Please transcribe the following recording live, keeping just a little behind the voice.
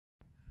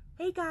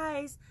Hey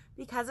guys,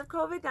 because of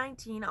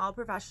COVID-19, all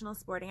professional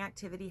sporting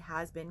activity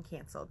has been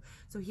canceled.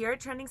 So here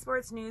at Trending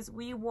Sports News,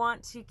 we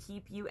want to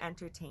keep you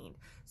entertained.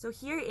 So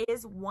here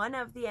is one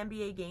of the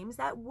NBA games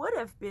that would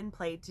have been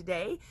played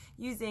today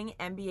using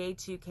NBA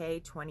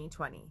 2K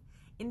 2020.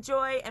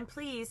 Enjoy and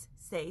please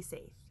stay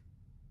safe.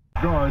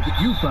 Guard that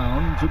you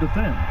found to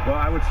defend. Well,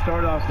 I would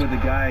start off with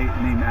a guy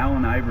named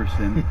Allen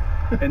Iverson.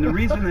 And the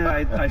reason that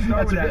I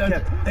start with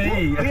that,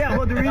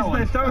 the reason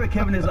I start with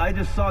Kevin is I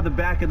just saw the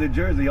back of the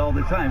jersey all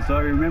the time, so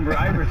I remember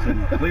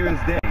Iverson clear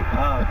as day.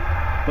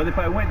 But if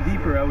I went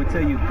deeper, I would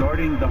tell you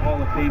guarding the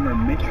Hall of Famer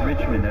Mitch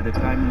Richmond at a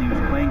time when he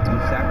was playing for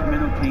the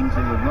Sacramento Kings.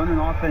 They would run an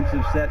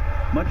offensive set,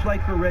 much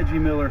like for Reggie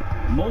Miller,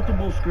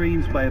 multiple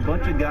screens by a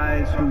bunch of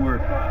guys who were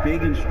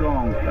big and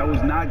strong. That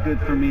was not good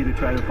for me to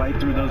try to fight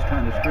through those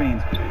kind of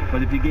screens.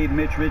 But if you gave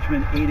Mitch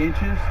Richmond 8 inches,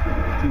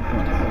 2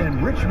 points.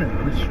 And Richmond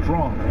was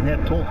strong and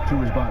had bulk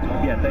to his body.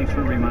 Yeah, thanks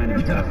for reminding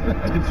me.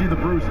 I can see the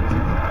bruises.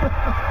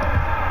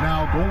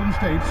 Now Golden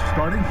State's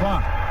starting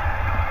 5.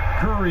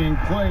 Curry and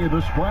Clay,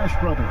 the Splash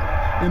Brothers,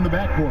 in the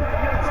backcourt.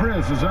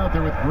 Chris is out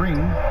there with Green,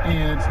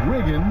 and it's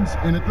Wiggins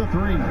in at the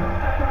 3.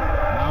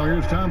 Now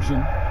here's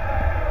Thompson.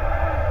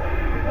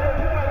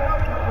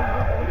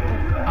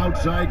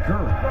 Outside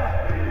Curry.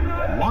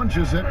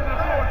 Launches it.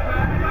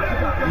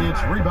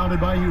 It's rebounded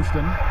by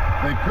Houston.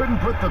 They couldn't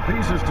put the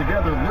pieces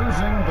together,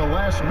 losing the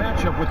last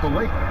matchup with the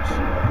Lakers.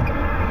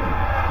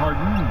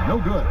 Harden, no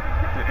good.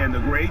 And the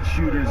great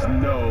shooters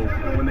know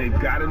when they've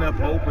got enough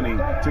opening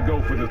to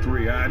go for the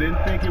 3. I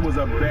didn't think it was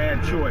a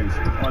bad choice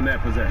on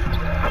that possession.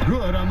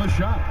 Good on the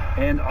shot.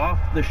 And off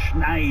the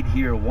schneid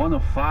here, 1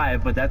 of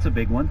 5, but that's a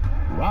big one.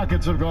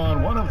 Rockets have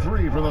gone 1 of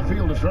 3 for the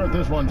field to start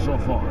this one so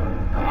far.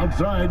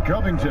 Outside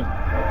Covington.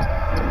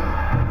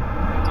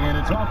 And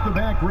it's off the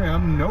back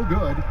rim, no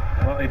good.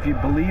 Well, if you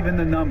believe in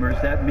the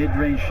numbers, that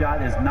mid-range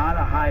shot is not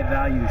a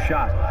high-value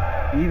shot,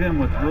 even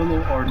with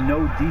little or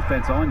no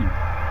defense on you.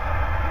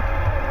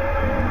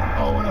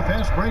 Oh, and a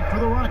fast break for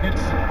the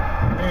Rockets.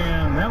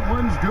 And that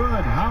one's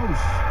good.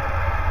 House.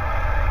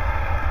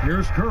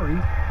 Here's Curry.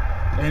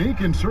 And he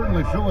can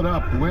certainly fill it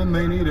up when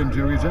they need him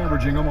to. He's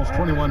averaging almost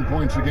 21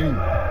 points a game.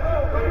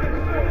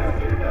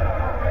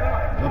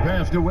 The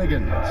pass to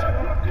Wiggins.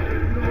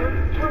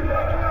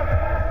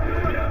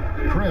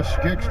 Chris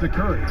kicks to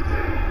Curry.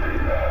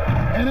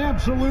 An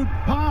absolute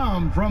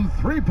bomb from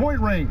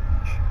three-point range.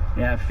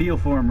 Yeah, feel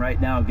for him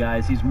right now,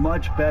 guys. He's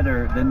much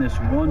better than this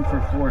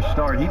 1-for-4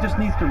 start. He just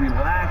needs to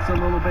relax a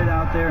little bit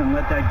out there and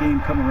let that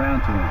game come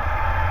around to him.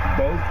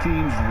 Both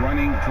teams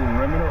running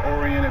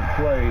perimeter-oriented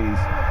plays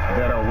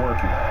that are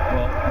working.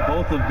 Well,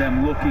 both of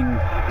them looking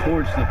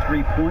towards the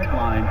three-point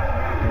line,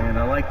 and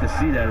I like to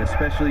see that,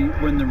 especially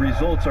when the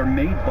results are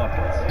made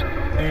buckets.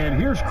 And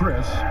here's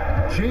Chris.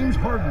 James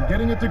Harden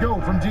getting it to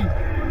go from deep.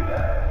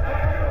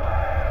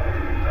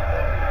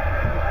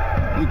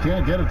 He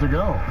can't get it to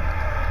go.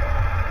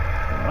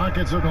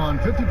 Rockets have gone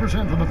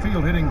 50% from the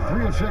field, hitting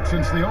 3 of 6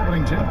 since the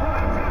opening tip.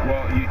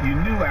 Well, you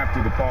knew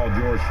after the Paul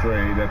George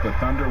trade that the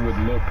Thunder would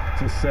look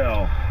to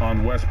sell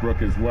on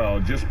Westbrook as well.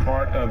 Just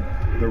part of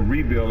the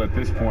rebuild at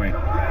this point.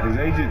 His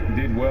agent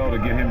did well to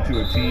get him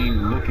to a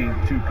team looking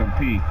to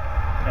compete.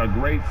 A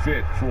great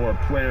fit for a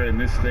player in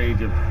this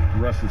stage of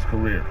Russ's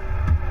career.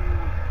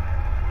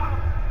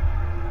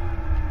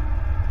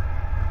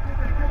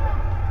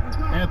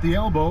 At the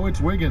elbow,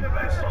 it's Wiggins.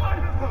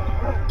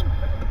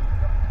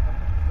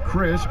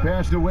 Chris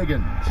pass to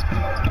Wiggins.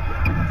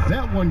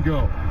 That one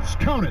goes.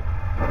 Count it.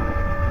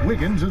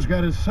 Wiggins has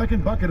got his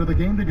second bucket of the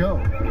game to go.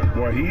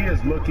 Boy, he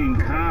is looking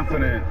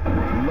confident.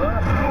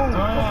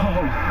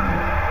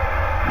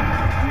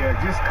 Yeah,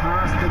 just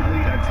constantly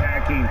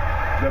attacking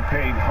the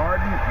paint.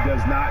 Harden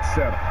does not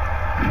settle.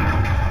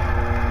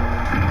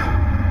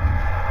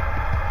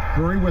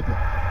 Curry with it.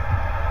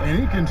 And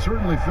he can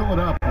certainly fill it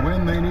up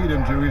when they need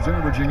him to. He's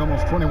averaging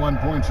almost 21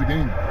 points a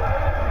game.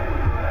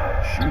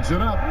 Shoots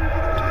it up.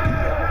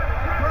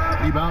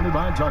 Rebounded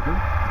by Tucker.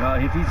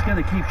 If he's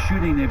going to keep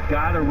shooting, they've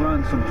got to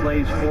run some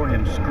plays for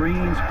him.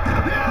 Screens.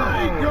 There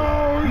he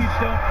goes! You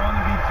don't want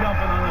to be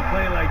jumping on a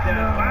play like that.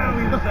 Wow,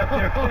 he was up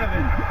there,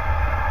 Kevin.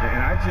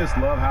 And I just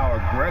love how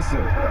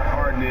aggressive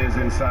Harden is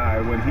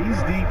inside. When he's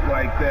deep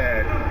like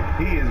that,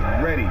 he is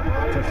ready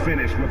to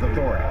finish with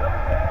authority.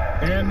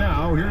 And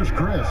now, here's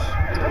Chris.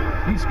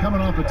 He's coming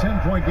off a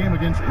 10-point game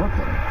against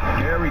Brooklyn.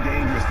 Very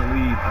dangerous to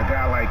leave a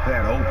guy like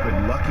that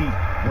open. Lucky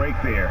break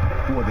there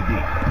for the D.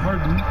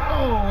 Harden,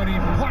 and he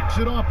blocks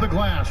it off the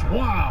glass.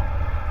 Wow.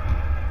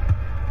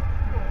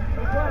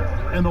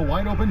 And the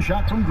wide-open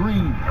shot from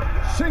Green.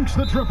 Sinks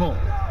the triple.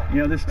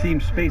 You know, this team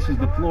spaces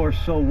the floor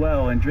so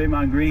well, and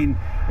Draymond Green,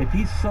 if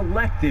he's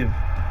selective,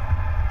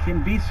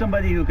 can be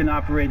somebody who can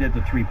operate at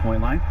the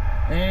three-point line.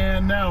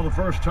 And now the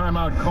first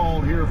timeout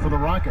called here for the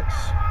Rockets.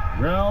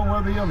 Well,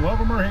 whether you love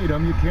him or hate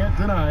him, you can't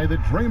deny that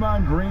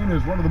Draymond Green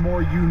is one of the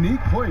more unique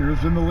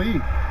players in the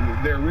league.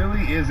 There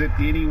really isn't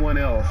anyone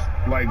else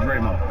like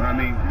Draymond. I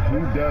mean,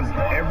 who does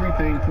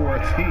everything for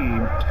a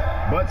team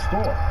but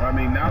score. I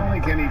mean, not only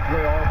can he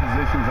play all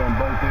positions on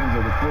both ends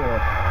of the floor,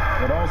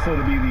 but also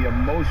to be the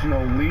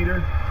emotional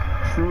leader,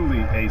 truly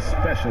a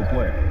special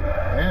player.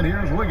 And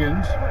here's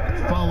Wiggins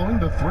following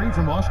the three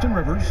from Austin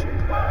Rivers.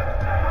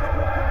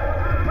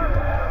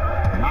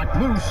 Knocked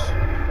loose.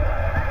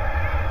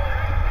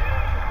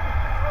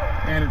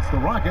 And it's the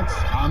Rockets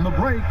on the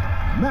break.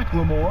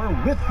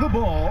 McLemore with the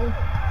ball.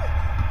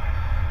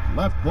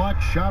 Left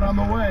block shot on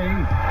the way.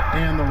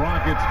 And the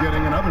Rockets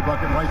getting another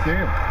bucket right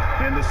there.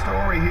 And the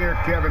story here,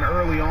 Kevin,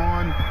 early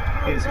on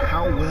is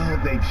how well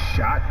they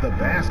shot the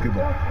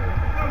basketball.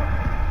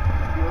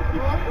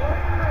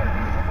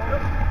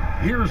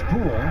 Here's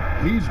Poole.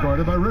 He's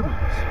guarded by Rivers.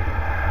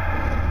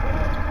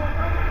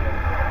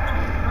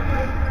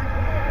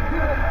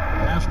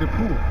 Pass to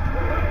Poole.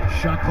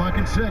 Shot clock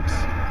at 6.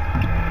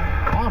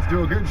 Off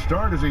to a good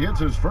start as he hits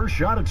his first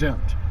shot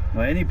attempt.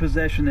 Well, any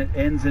possession that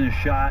ends in a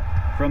shot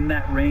from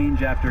that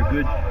range after a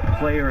good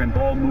player and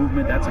ball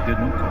movement, that's a good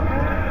one.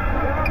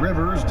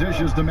 Rivers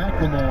dishes to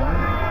McLemore,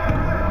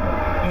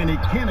 and he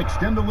can't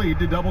extend the lead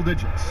to double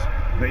digits.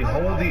 They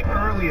hold the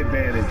early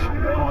advantage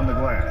on the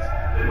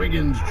glass.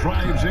 Wiggins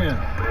drives in.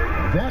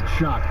 That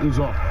shot is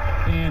off.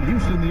 And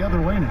Houston the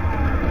other way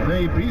now.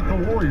 They beat the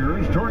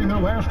Warriors during their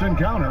last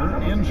encounter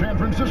in San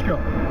Francisco.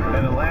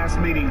 In the last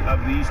meeting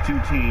of these two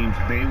teams,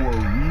 they were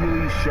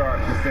really sharp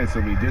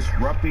defensively,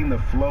 disrupting the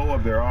flow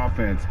of their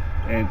offense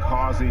and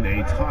causing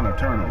a ton of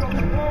turnovers.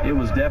 It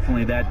was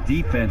definitely that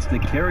defense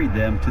that carried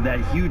them to that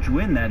huge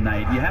win that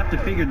night. You have to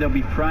figure they'll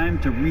be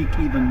primed to wreak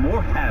even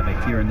more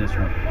havoc here in this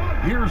one.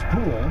 Here's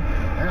Poole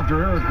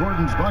after Eric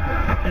Gordon's bucket,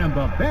 and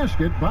the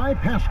basket by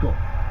Pascal.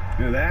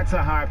 Now that's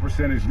a high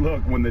percentage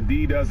look when the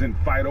D doesn't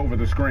fight over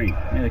the screen.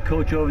 And the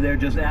coach over there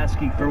just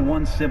asking for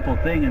one simple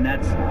thing, and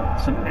that's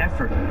some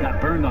effort. Got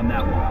burned on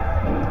that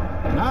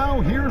one. Now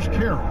here's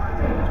Carroll.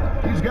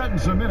 He's gotten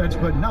some minutes,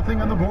 but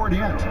nothing on the board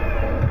yet.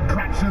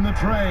 Cracks in the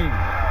tray.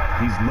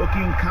 He's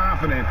looking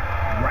confident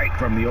right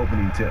from the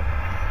opening tip.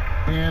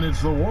 And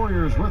it's the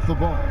Warriors with the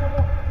ball.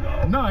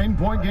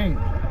 9-point game.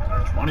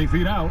 20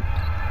 feet out.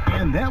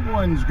 And that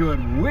one's good.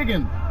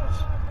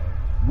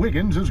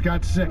 Wiggins has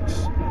got 6.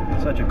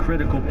 Such a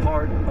critical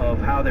part of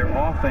how their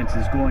offense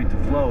is going to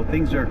flow.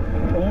 Things are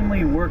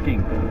only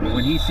working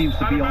when he seems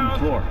to be on the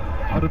floor.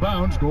 Out of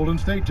bounds, Golden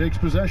State takes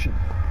possession.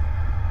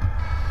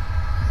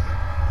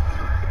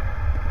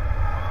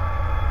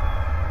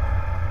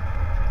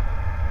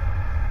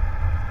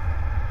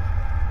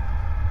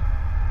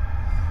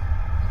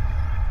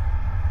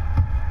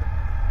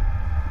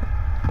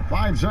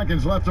 Five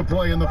seconds left to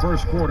play in the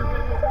first quarter.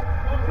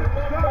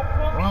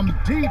 From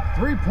deep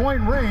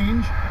three-point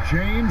range,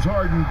 James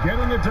Harden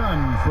getting it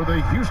done for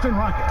the Houston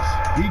Rockets.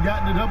 He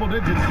got into double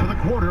digits for the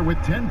quarter with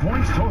 10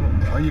 points total.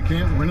 Well, you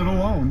can't win it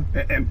alone.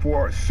 And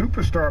for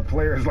superstar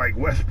players like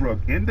Westbrook,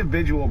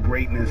 individual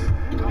greatness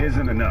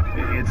isn't enough.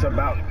 It's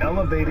about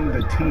elevating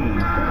the team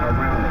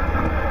around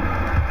them.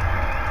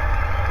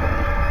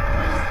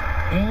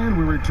 And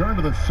we return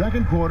to the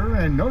second quarter,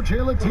 and Noche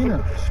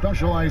Latina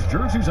specialized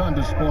jerseys on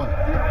display.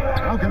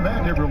 Welcome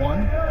back,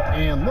 everyone.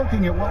 And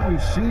looking at what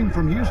we've seen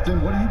from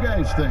Houston, what do you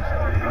guys think?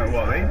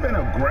 Well, they've been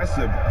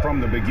aggressive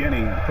from the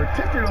beginning,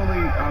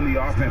 particularly on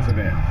the offensive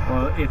end.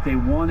 Well, if they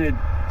wanted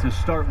to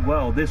start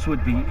well, this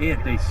would be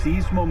it. They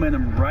seized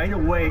momentum right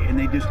away, and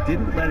they just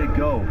didn't let it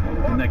go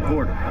in that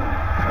quarter.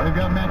 They've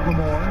got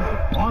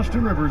McLemore.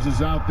 Austin Rivers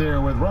is out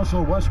there with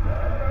Russell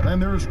Westbrook. Then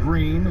there's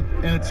Green,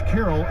 and it's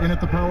Carroll in at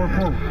the power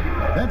forward.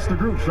 That's the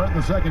group starting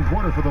the second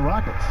quarter for the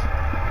Rockets.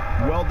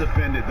 Well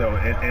defended, though,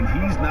 and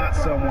he's not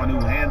someone who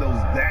handles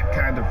that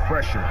kind of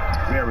pressure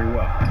very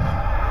well.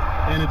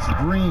 And it's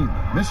Green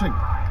missing.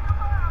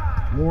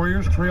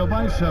 Warriors trail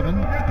by 7,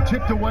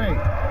 tipped away,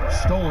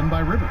 stolen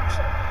by Rivers.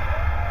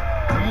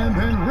 And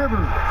then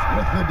Rivers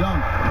with the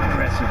dunk.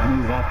 Aggressive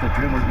move off the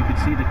dribble. You can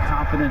see the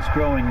confidence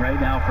growing right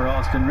now for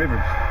Austin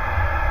Rivers.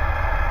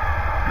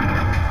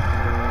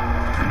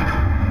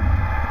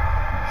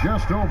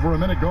 Just over a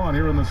minute gone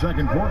here in the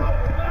second quarter.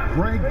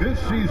 Greg, this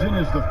season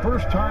is the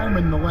first time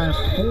in the last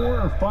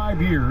 4 or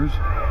 5 years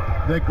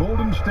that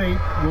Golden State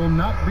will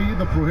not be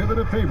the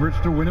prohibitive favorites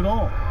to win it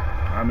all.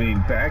 I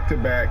mean,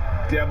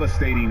 back-to-back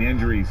devastating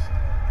injuries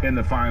in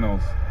the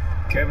finals.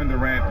 Kevin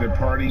Durant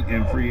departing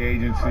in free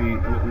agency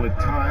with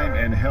time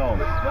and health.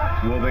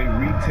 Will they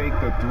retake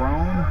the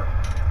throne?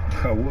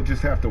 We'll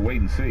just have to wait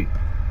and see.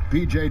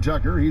 P.J.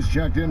 Tucker, he's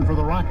checked in for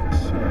the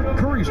Rockets.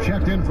 Curry's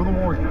checked in for the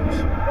Warriors.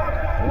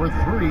 For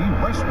 3,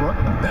 Westbrook.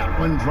 That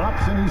one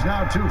drops, and he's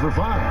now 2 for 5.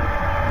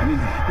 I mean,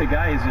 the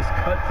guy is just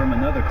cut from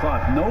another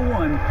cloth. No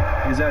one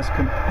is as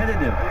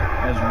competitive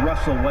as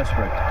Russell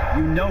Westbrook.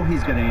 You know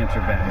he's going to answer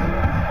back.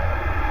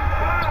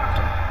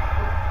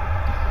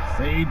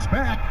 Fades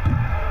back.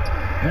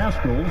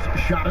 Pascal's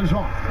shot is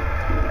off.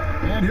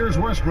 And here's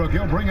Westbrook.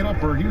 He'll bring it up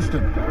for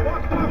Houston.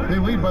 They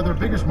lead by their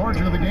biggest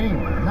margin of the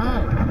game,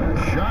 9.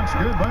 Shots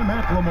good by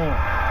McLemore.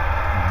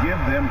 Give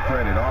them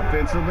credit.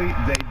 Offensively,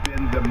 they've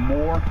been the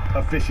more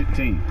efficient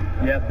team.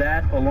 Yeah,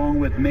 that along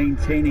with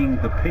maintaining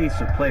the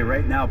pace of play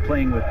right now,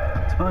 playing with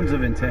tons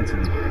of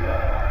intensity.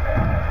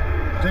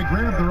 They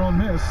grab their own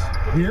miss.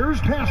 Here's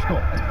Pascal.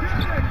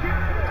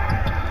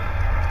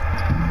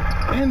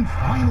 And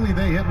finally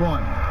they hit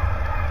one.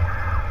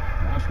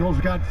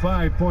 Driscoll's got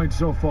 5 points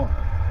so far.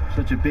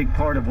 Such a big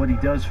part of what he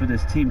does for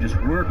this team, just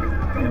work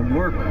and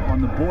work on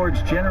the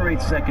boards,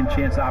 generate second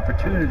chance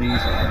opportunities,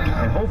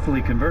 and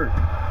hopefully convert.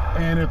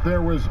 And if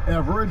there was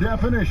ever a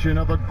definition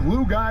of a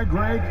glue guy,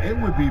 Greg, it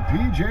would be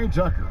P.J.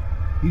 Tucker.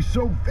 He's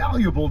so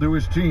valuable to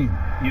his team.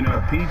 You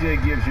know,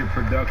 P.J. gives you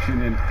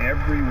production in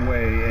every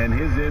way, and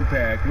his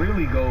impact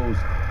really goes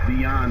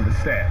beyond the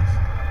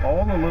stats.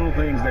 All the little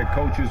things that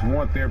coaches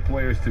want their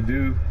players to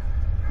do,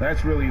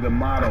 that's really the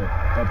motto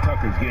of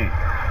Tucker's game.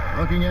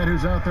 Looking at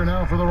who's out there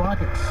now for the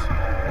Rockets.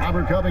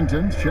 Robert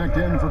Covington's checked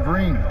in for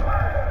Green.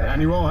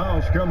 Daniel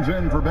House comes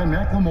in for Ben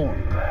McLemore.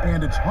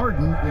 And it's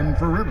Harden in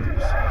for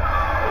Rivers.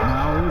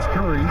 Now here's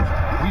Curry.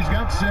 He's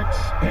got 6.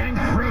 And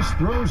Chris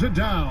throws it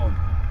down.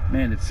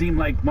 Man, it seemed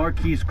like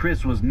Marquise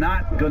Chris was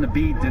not going to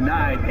be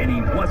denied, and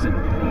he wasn't.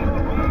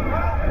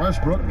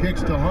 Westbrook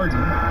kicks to Harden.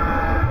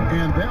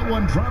 And that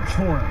one drops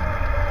for him.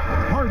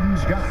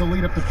 Harden's got the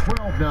lead up to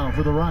 12 now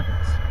for the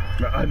Rockets.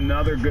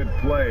 Another good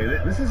play.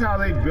 This is how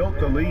they built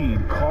the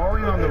lead,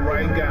 calling on the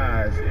right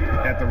guys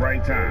at the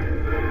right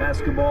time.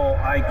 Basketball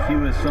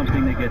IQ is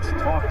something that gets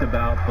talked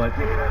about, but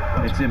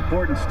its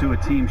importance to a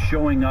team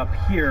showing up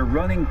here,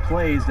 running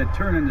plays that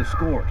turn into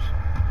scores.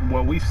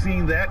 Well, we've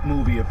seen that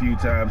movie a few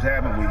times,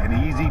 haven't we? An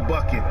easy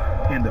bucket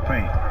in the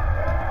paint.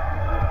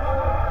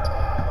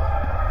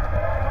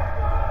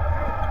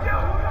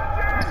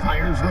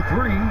 Fires the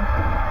 3.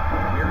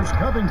 Here's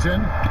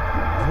Covington.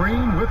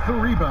 Green with the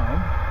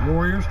rebound.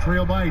 Warriors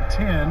trail by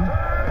 10.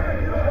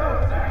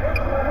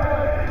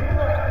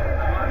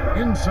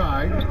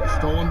 Inside,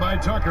 stolen by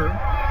Tucker.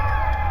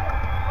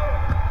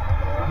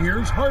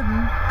 Here's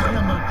Harden,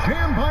 and the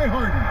jam by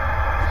Harden.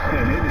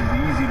 And it is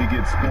easy to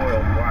get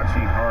spoiled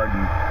watching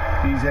Harden.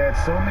 He's had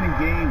so many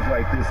games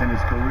like this in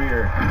his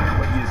career,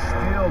 but you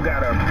still got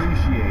to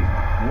appreciate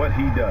what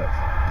he does.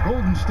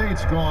 Golden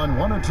State's gone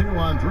 1 of 2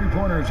 on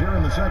 3-pointers here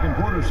in the second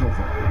quarter so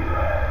far.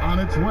 On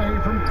its way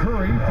from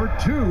Curry for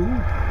 2.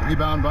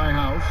 Rebound by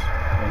House.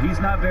 Well, he's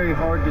not very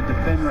hard to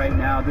defend right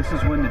now. This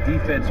is when the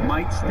defense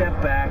might step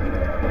back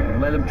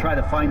and let him try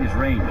to find his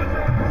range.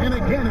 And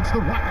again, it's the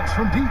Rockets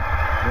from deep.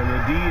 And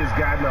the D has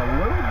gotten a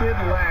little bit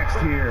lax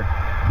here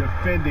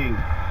defending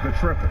the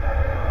triple.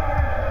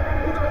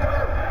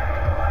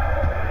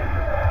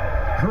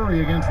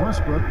 Curry against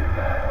Westbrook.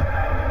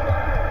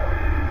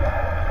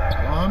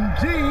 From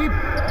deep.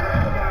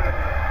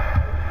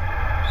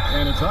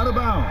 And it's out of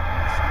bounds.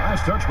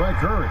 Last touch by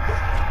Curry.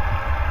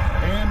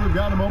 And we've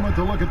got a moment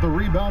to look at the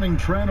rebounding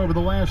trend over the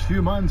last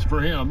few months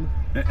for him.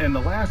 In the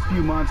last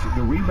few months,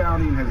 the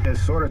rebounding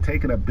has sort of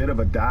taken a bit of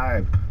a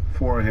dive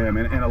for him.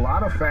 And a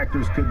lot of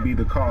factors could be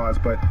the cause,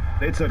 but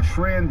it's a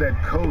trend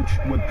that coach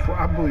would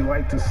probably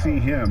like to see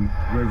him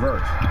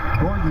reverse.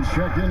 Gordon's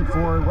checked in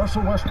for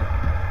Russell Westbrook.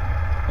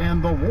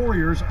 And the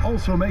Warriors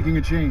also making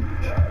a change.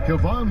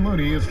 Kevon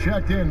Looney is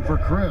checked in for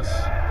Chris.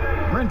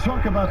 Brent,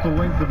 talk about the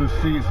length of the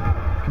season.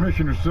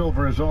 Commissioner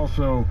Silver is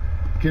also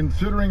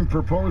considering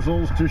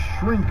proposals to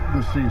shrink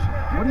the season.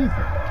 What do you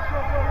think?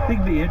 I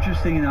think it'd be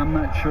interesting, and I'm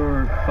not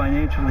sure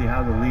financially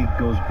how the league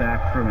goes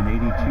back from an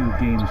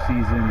 82-game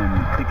season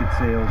and ticket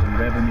sales and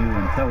revenue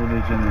and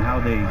television and how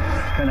they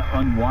kind of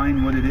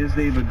unwind what it is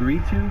they've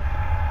agreed to.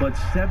 But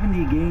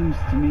 70 games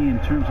to me in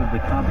terms of the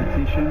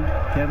competition,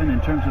 Kevin, in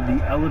terms of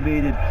the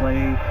elevated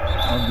play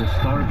of the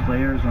star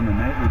players on a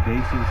nightly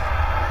basis,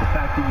 the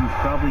fact that you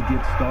probably get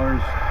stars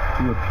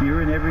to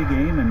appear in every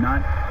game and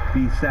not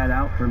be sat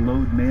out for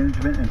load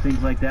management and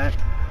things like that,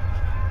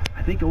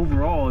 I think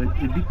overall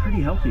it'd be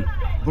pretty healthy.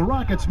 The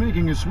Rockets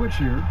making a switch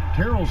here.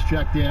 Carroll's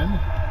checked in,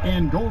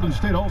 and Golden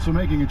State also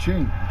making a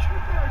change.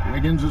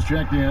 Wiggins is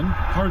checked in.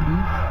 Harden,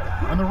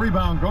 and the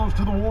rebound goes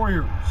to the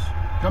Warriors.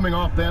 Coming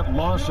off that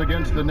loss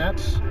against the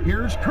Nets,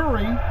 here's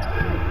Curry.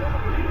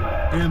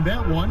 And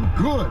that one,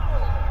 good.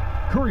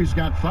 Curry's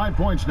got 5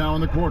 points now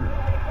in the quarter.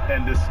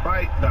 And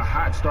despite the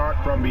hot start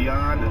from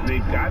beyond,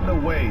 they've gotten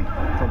away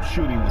from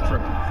shooting the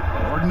triple.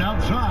 Gordon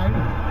outside.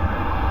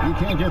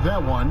 He can't get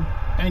that one.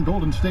 And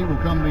Golden State will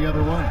come the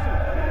other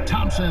way.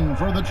 Thompson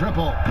for the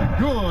triple.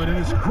 Good, and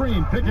it's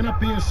Green picking up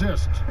the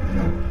assist.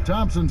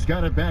 Thompson's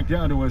got it back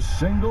down to a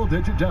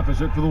single-digit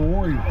deficit for the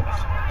Warriors.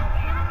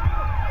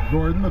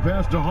 Gordon, the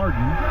pass to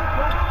Harden.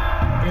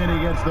 And he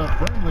gets the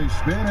friendly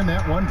spin, and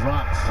that one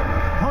drops.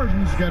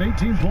 Harden's got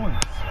 18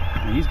 points.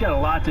 He's got a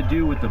lot to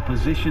do with the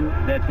position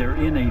that they're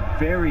in. A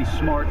very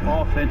smart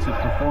offensive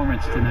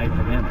performance tonight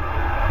from him.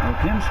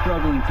 With him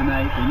struggling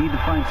tonight, they need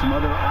to find some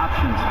other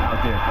options out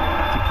there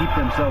to keep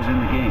themselves in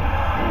the game.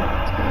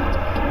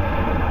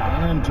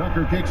 And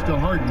Tucker kicks to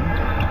Harden.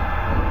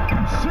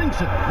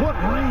 Sinks it. What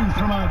range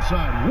from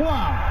outside.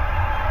 Wow.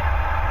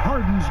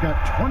 Harden's got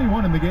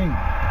 21 in the game.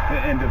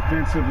 And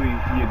defensively,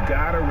 you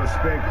got to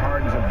respect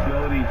Harden's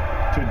ability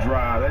to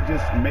drive. That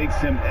just makes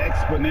him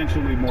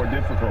exponentially more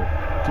difficult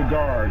to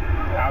guard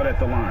out at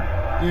the line.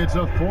 It's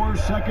a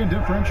 4-second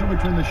differential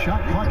between the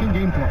shot clock and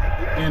game clock.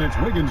 And it's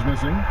Wiggins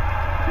missing.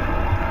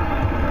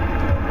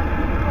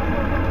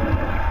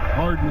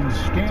 Harden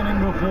scanning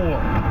the floor.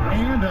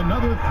 And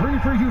another 3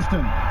 for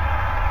Houston.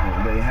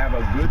 Well, they have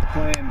a good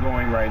plan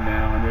going right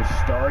now, and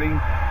they're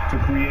starting to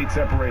create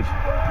separation.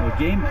 The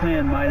game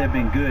plan might have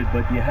been good,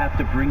 but you have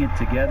to bring it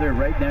together.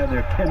 Right now,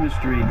 their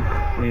chemistry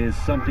is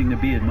something to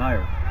be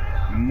admired.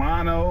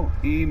 Mano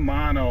y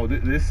mano.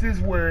 This is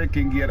where it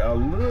can get a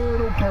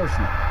little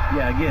personal.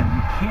 Yeah, again,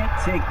 you can't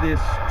take this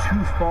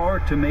too far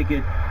to make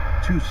it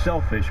too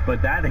selfish,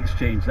 but that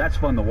exchange, that's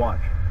fun to watch.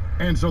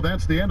 And so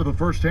that's the end of the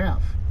first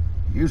half.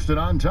 Houston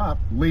on top,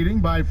 leading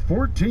by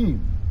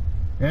 14.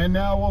 And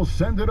now we'll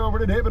send it over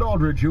to David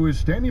Aldridge, who is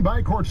standing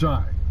by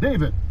courtside.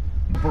 David,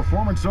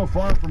 performance so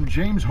far from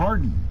James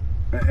Harden.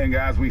 And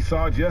guys, we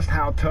saw just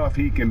how tough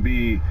he can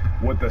be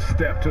with the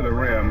step to the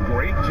rim.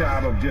 Great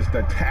job of just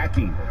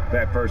attacking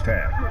that first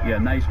half. Yeah,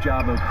 nice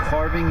job of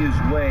carving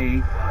his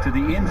way to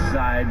the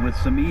inside with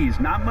some ease.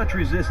 Not much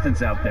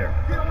resistance out there.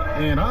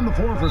 And on the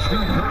floor for Steve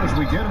Kerr as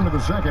we get into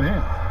the second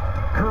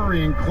half.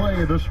 Curry and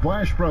Clay, the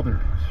Splash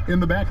Brothers, in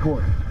the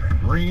backcourt.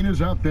 Green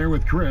is out there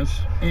with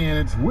Chris, and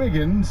it's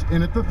Wiggins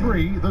in at the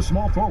 3, the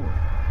small forward.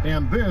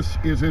 And this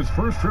is his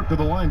first trip to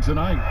the line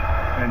tonight.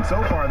 And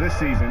so far this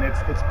season,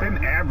 it's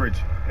been average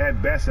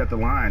at best at the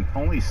line,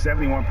 only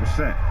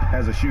 71%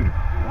 as a shooter.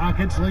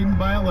 Rockets leading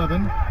by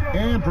 11.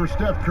 And for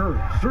Steph Curry,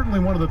 certainly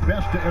one of the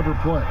best to ever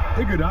play.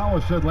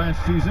 Iguodala said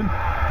last season,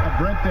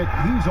 Brett, that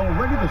he's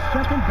already the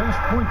second best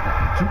point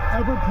guard to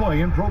ever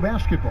play in pro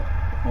basketball.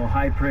 Well,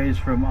 high praise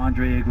from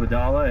Andre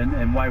Iguodala,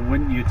 and why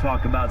wouldn't you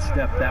talk about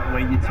Steph that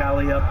way? You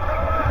tally up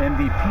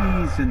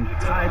MVPs and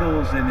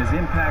titles and his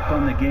impact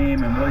on the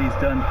game and what he's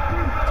done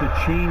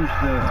to change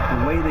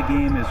the way the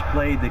game is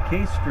played. The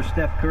case for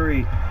Steph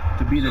Curry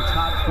to be the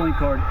top point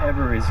guard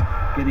ever is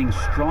getting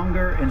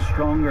stronger and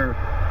stronger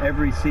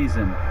every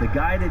season. The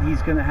guy that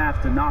he's going to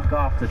have to knock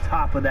off the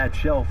top of that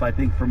shelf, I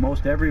think, for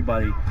most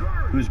everybody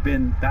who's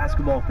been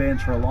basketball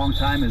fans for a long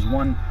time, is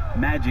one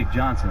Magic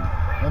Johnson.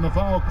 And the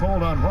foul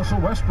called on Russell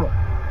Westbrook.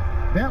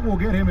 That will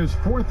get him his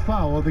 4th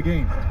foul of the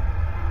game.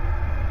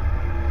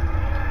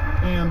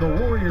 And the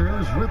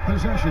Warriors with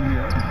possession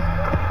here.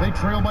 They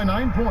trail by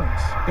 9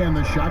 points, and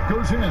the shot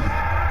goes in.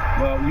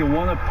 Well, you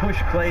want to push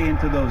Clay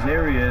into those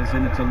areas,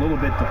 and it's a little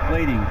bit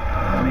deflating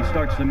when he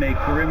starts to make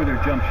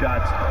perimeter jump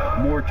shots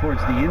more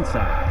towards the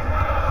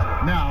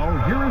inside.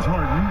 Now, here is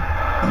Harden.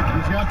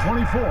 He's got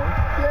 24.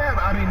 Yeah,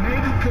 I mean,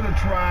 maybe could have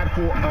tried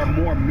for a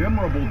more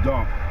memorable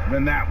dunk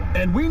than that one.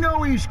 And we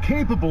know he's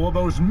capable of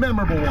those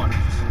memorable ones.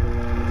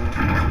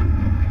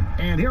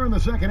 And here in the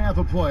second half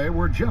of play,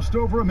 we're just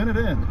over a minute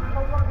in.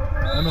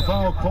 And the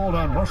foul called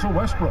on Russell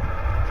Westbrook.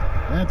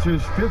 That's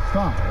his 5th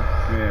foul.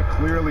 Yeah,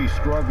 clearly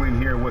struggling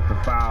here with the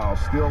foul.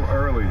 Still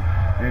early,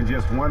 and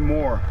just one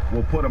more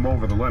will put him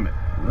over the limit.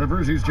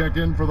 Rivers, he's checked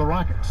in for the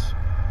Rockets.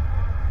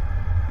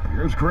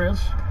 Here's Chris.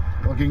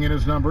 Looking at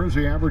his numbers,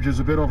 he averages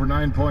a bit over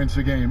 9 points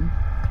a game.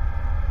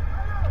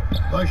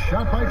 A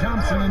shot by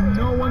Thompson, and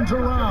no one's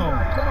around.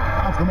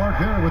 Off the mark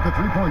there with the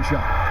 3-point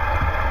shot.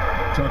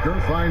 Tucker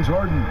finds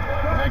Harden.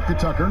 Back to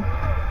Tucker.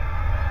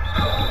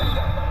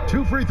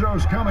 2 free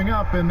throws coming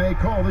up, and they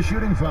call the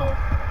shooting foul.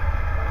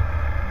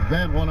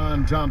 That one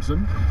on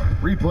Thompson.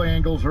 Replay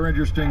angles are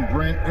interesting,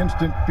 Brent.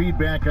 Instant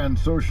feedback on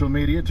social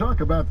media.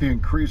 Talk about the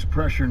increased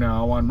pressure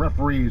now on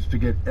referees to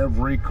get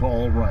every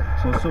call right.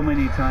 So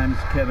many times,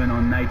 Kevin,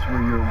 on nights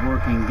where you're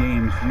working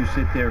games, you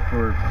sit there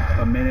for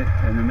a minute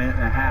and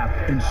a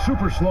half. In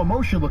super slow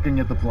motion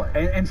looking at the play.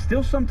 And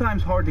still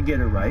sometimes hard to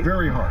get it right.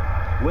 Very hard.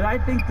 What I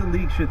think the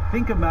league should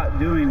think about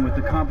doing with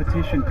the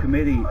competition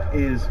committee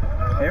is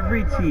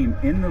every team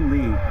in the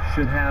league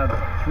should have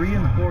 3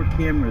 and 4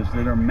 cameras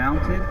that are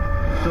mounted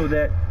so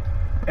that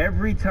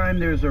every time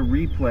there's a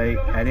replay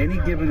at any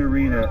given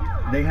arena,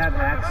 they have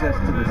access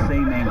to the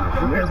same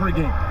angle. Every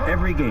game.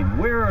 Every game.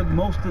 Where are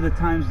most of the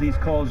times these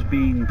calls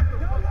being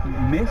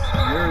missed?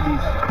 Where are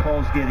these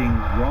calls getting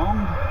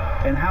wronged?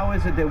 And how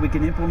is it that we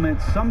can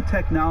implement some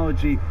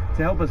technology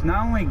to help us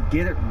not only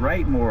get it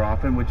right more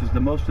often, which is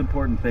the most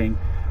important thing,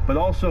 but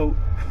also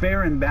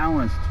fair and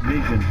balanced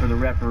vision for the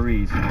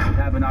referees to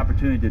have an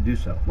opportunity to do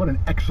so. What an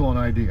excellent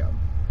idea.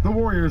 The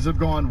Warriors have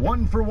gone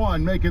 1 for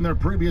 1, making their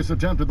previous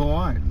attempt at the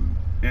line.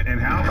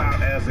 And how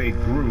about as a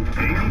group,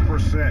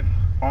 80%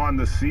 on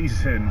the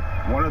season,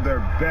 one of their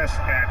best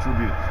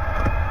attributes.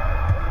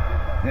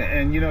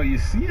 And you know, you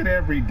see it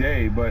every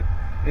day, but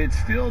it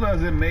still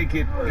doesn't make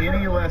it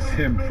any less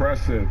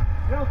impressive.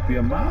 The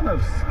amount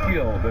of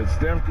skill that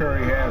Steph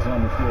Curry has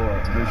on the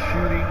floor, the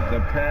shooting,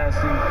 the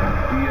passing,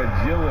 the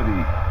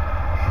agility,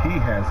 he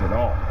has it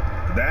all.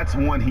 That's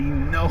one he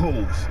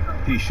knows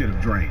he should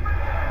have drained.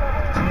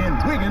 And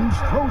Wiggins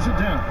throws it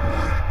down.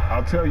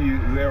 I'll tell you,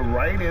 they're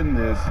right in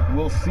this.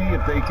 We'll see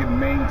if they can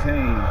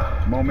maintain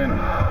momentum.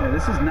 Yeah,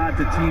 this is not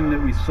the team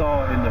that we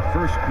saw in the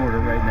first quarter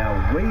right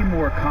now. Way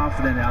more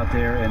confident out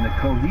there, and the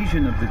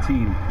cohesion of the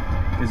team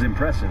is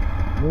impressive.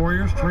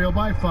 Warriors trail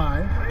by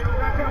 5.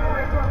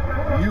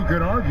 You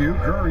could argue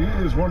Curry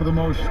is one of the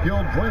most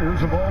skilled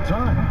players of all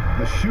time.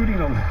 The shooting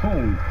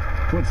alone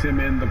puts him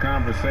in the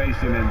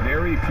conversation, and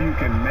very few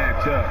can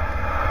match up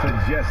to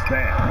just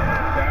that.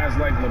 Guys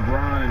like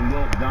LeBron and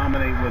Wilt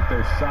dominate with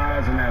their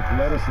size and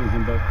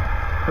athleticism, but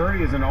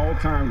Curry is an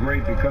all-time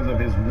great because of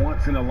his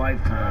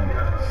once-in-a-lifetime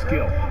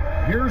skill.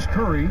 Here's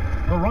Curry.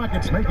 The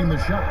Rockets making the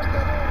shot.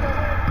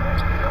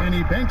 And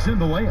he banks in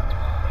the layup.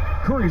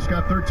 Curry's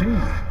got 13.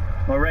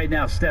 Well, right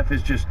now, Steph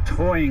is just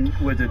toying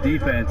with the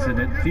defense, and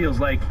it feels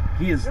like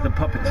he is the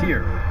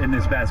puppeteer in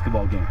this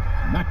basketball game.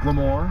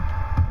 McLemore.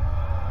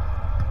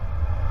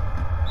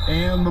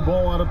 And the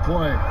ball out of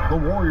play. The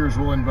Warriors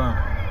will inbound.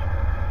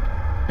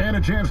 And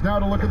a chance now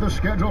to look at the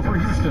schedule for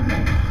Houston.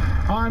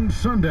 On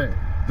Sunday,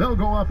 they'll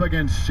go up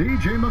against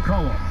C.J.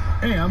 McCollum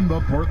and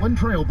the Portland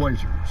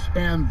Trailblazers.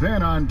 And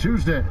then on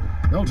Tuesday,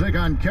 they'll take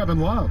on Kevin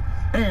Love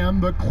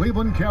and the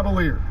Cleveland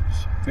Cavaliers.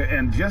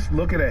 And just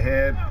looking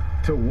ahead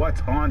to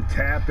what's on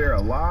tap, there are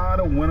a lot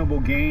of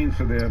winnable games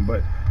for them,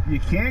 but you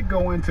can't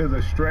go into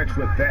the stretch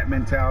with that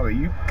mentality.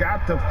 You've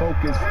got to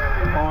focus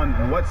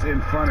on what's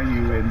in front of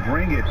you and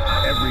bring it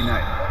every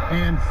night.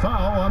 And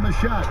foul on the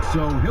shot,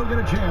 so he'll get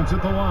a chance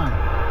at the line.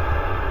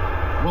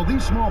 Well,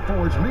 these small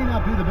forwards may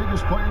not be the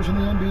biggest players in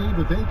the NBA,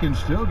 but they can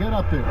still get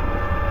up there.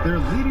 They're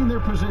leading their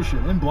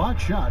position in block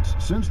shots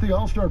since the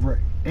All-Star break.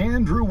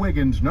 Andrew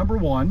Wiggins,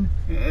 #1.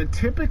 And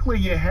typically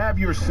you have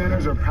your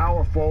centers or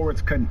power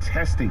forwards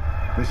contesting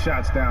the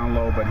shots down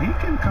low, but he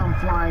can come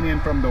flying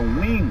in from the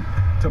wing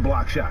to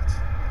block shots.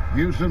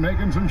 Houston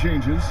making some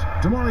changes.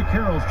 Damari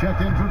Carroll's checked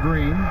in for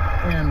Green,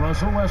 and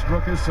Russell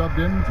Westbrook is subbed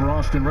in for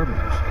Austin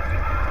Rivers.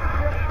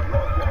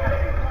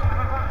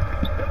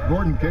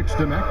 Gordon kicks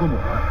to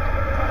McLemore.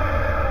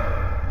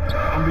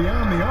 And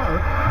beyond the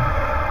arc,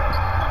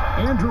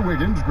 Andrew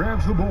Wiggins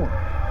grabs the board.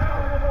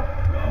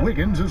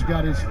 Wiggins has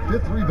got his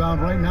 5th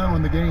rebound right now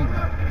in the game.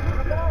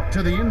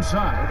 To the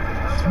inside,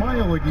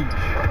 Smailagic,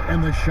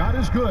 and the shot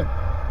is good.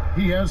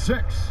 He has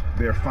 6.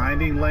 They're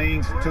finding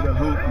lanes to the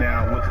hoop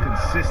now with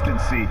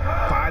consistency.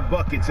 5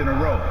 buckets in a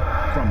row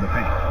from the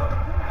paint.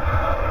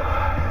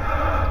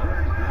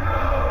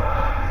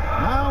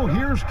 Now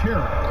here's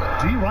Carroll.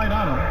 D right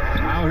on him.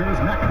 Now here's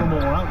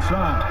McLemore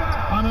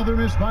outside. Another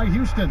miss by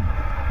Houston.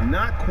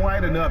 Not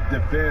quite enough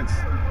defense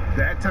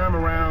that time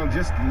around.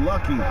 Just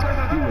lucky he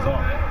was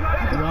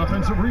off. The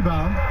offensive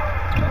rebound.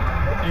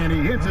 And he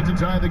hits it to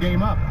tie the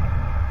game up.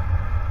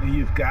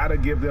 You've got to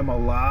give them a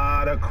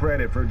lot of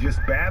credit for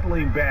just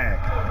battling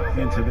back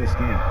into this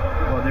game.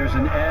 Well, there's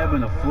an ebb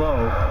and a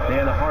flow. They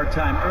had a hard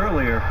time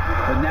earlier,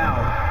 but now,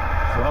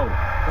 flow.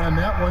 And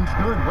that one's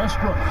good.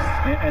 Westbrook.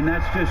 And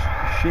that's just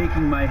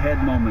shaking my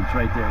head moments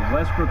right there.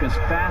 Westbrook, as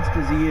fast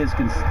as he is,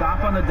 can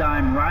stop on the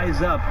dime,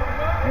 rise up,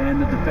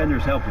 and the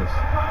defender's helpless.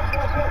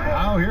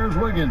 Now here's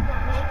Wiggins.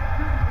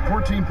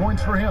 14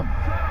 points for him.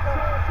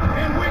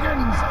 And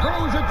Wiggins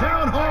throws it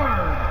down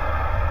hard.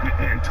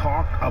 And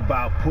talk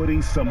about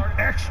putting some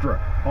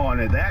extra on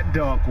it. That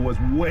dunk was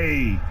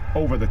way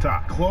over the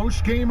top.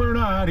 Close game or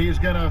not, he's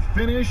going to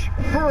finish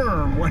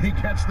firm when he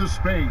gets the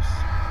space.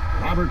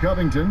 Robert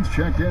Covington's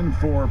checked in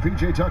for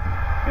P.J. Tucker.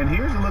 And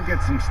here's a look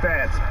at some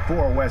stats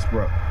for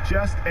Westbrook.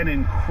 Just an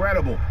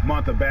incredible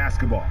month of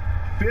basketball.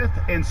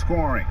 5th in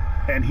scoring.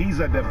 And he's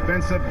a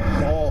defensive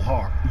ball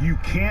hawk. You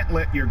can't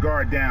let your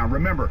guard down.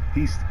 Remember,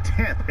 he's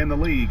 10th in the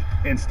league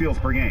in steals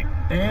per game.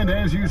 And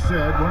as you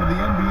said, one of the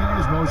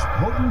NBA's most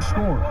potent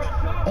scorers.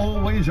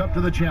 Always up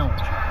to the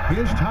challenge.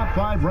 His top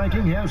 5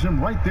 ranking has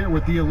him right there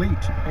with the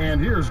elite.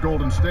 And here's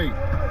Golden State.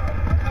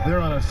 They're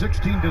on a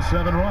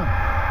 16-7 run.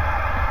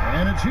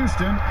 And it's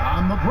Houston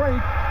on the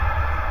break.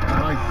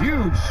 A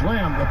huge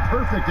slam, the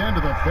perfect end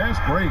of the fast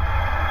break.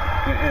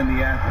 And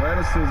the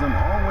athleticism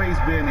always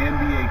been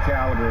NBA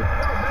caliber.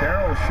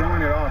 Carroll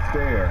showing it off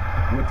there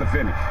with the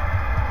finish.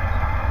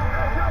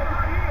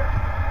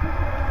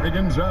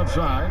 Wiggins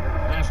outside.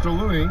 Pass to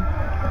Looney.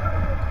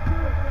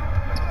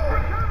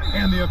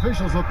 And the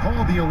officials will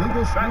call the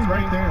illegal screen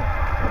right there.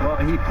 Well,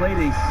 he played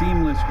a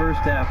seamless first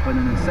half, but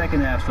in the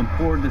second half, some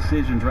poor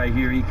decisions right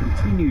here. He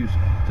continues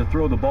to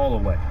throw the ball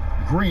away.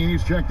 Green,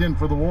 he's checked in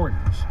for the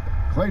Warriors.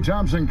 Klay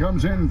Thompson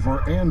comes in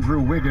for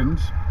Andrew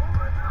Wiggins.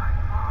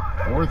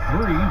 For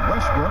 3,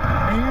 Westbrook,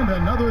 and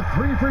another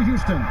 3 for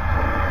Houston.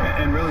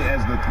 And really, as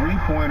the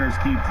three-pointers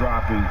keep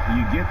dropping,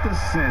 you get the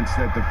sense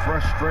that the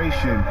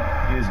frustration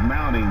is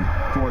mounting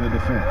for the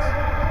defense.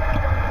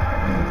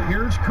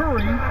 Here's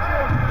Curry.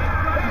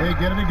 They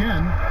get it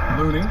again.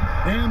 Looney.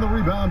 And the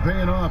rebound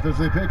paying off as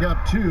they pick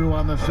up 2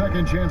 on the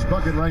second chance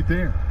bucket right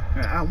there.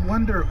 I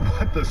wonder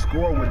what the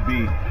score would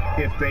be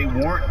if they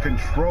weren't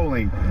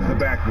controlling the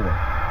backboard.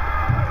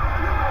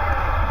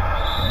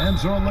 And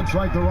so it looks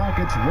like the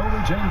Rockets will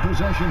retain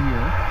possession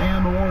here.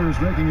 And the Warriors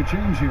making a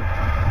change here.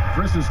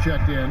 Chris is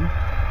checked in.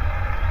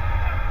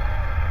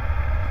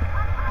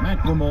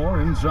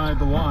 McLemore inside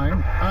the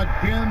line.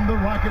 Again, the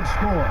Rockets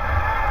score.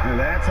 Now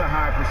that's a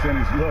high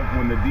percentage look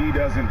when the D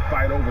doesn't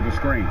fight over the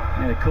screen.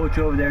 And the coach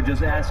over there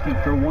just asking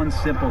for one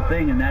simple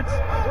thing, and that's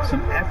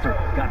some effort.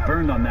 Got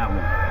burned on that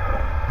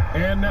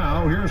one. And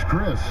now here's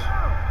Chris.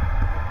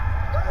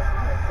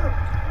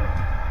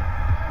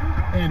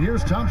 And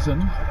here's Thompson.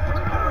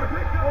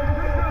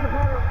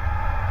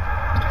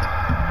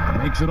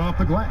 Makes it off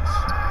the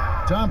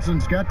glass.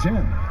 Thompson's got 10.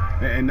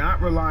 and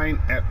not relying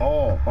at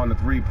all on the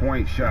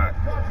three-point shot.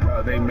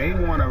 They may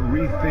want to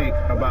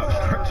rethink about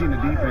stretching the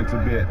defense a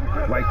bit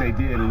like they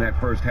did in that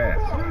first half.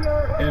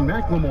 And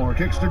McLemore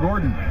kicks to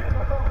Gordon.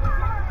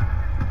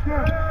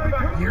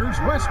 Here's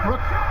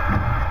Westbrook.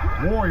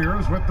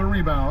 Warriors with the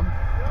rebound.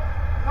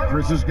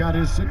 Chris has got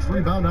his 6th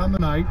rebound on the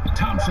night.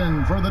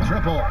 Thompson for the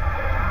triple,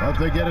 but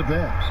they get it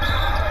back.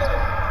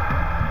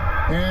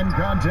 And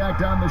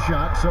contact on the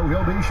shot, so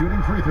he'll be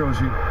shooting free throws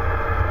here.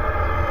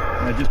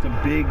 Just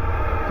a big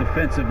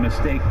defensive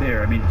mistake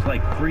there. I mean, it's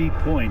like 3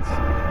 points.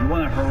 You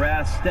want to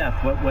harass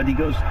Steph, but when he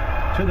goes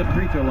to the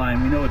free throw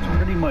line, we know it's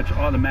pretty much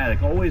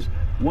automatic. Always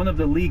one of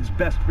the league's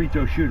best free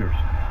throw shooters.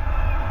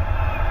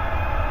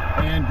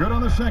 And good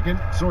on the second,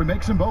 so he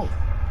makes them both.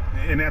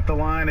 And at the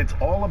line, it's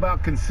all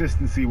about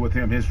consistency with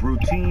him. His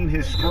routine,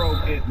 his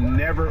stroke, it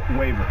never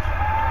wavers.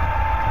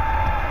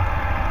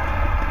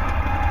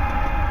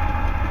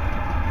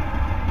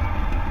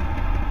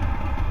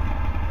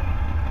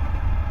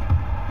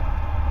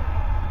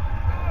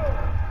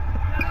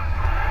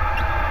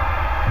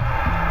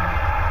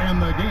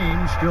 And the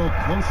game still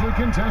closely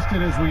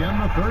contested as we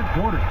end the 3rd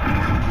quarter.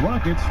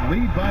 Rockets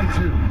lead by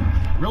 2.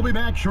 We'll be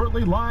back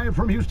shortly live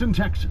from Houston,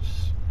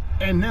 Texas.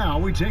 And now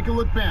we take a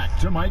look back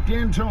to Mike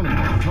D'Antoni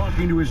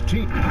talking to his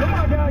team. Come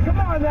on, guys. Come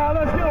on now.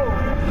 Let's go.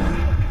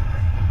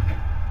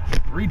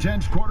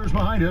 3/10 quarters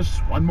behind us.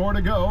 1 more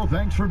to go.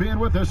 Thanks for being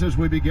with us as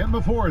we begin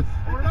the 4th.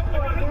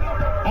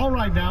 All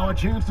right, now a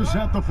chance to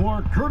set the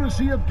floor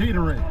courtesy of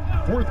Gatorade.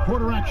 4th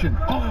quarter action.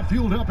 All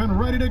fueled up and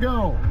ready to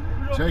go.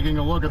 Taking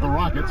a look at the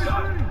Rockets.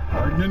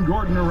 Harden and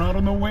Gordon are out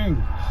on the wings.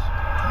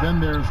 Then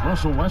there's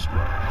Russell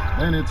Westbrook.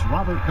 Then it's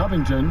Robert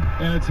Covington,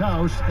 and it's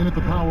House in at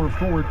the power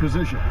forward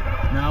position.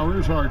 Now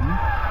here's Harden,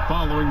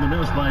 following the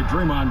miss by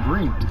Draymond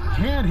Green.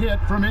 Can't hit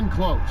from in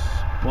close.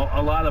 Well,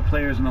 a lot of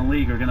players in the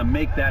league are going to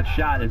make that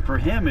shot, and for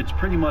him, it's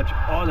pretty much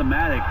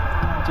automatic.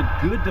 It's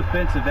a good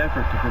defensive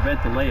effort to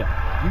prevent the layup.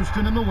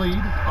 Houston in the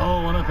lead.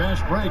 Oh, and a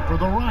fast break for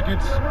the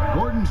Rockets.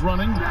 Gordon's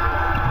running.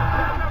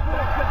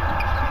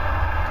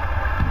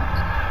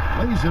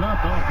 Lays it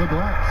up off the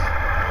glass.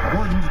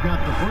 Gordon's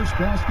got the first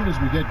basket as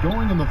we get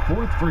going in the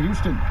 4th for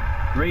Houston.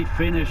 Great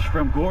finish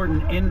from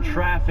Gordon in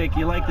traffic.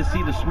 You like to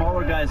see the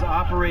smaller guys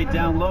operate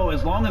down low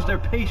as long as they're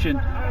patient.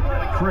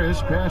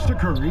 Chris pass to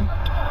Curry.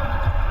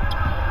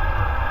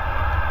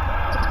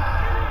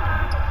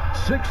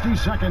 60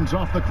 seconds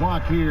off the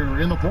clock here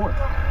in the 4th.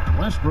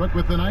 Westbrook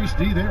with the nice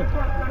D there.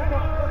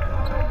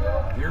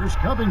 Here's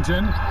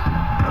Covington.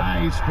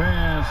 Nice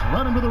pass.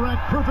 Right into the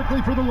rack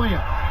perfectly for the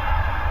layup.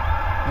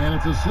 And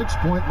it's a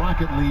 6-point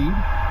Rocket lead.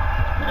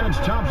 And it's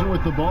Thompson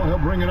with the ball. He'll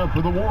bring it up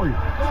for the Warriors.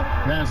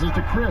 Passes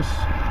to Chris.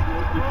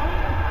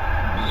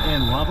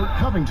 And Robert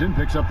Covington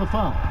picks up the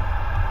foul.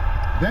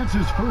 That's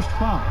his first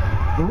foul.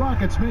 The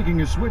Rockets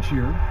making a switch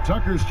here.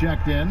 Tucker's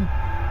checked in.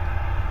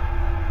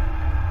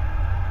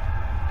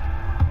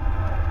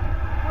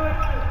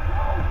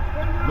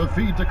 The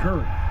feed to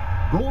Curry.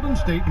 Golden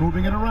State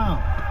moving it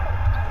around.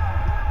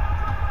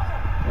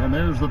 And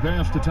there's the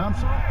pass to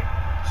Thompson.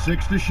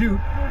 6 to shoot.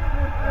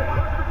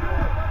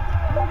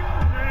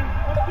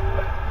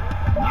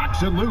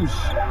 Knocks it loose.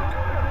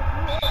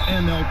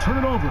 And they'll turn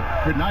it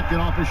over. Could not get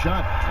off a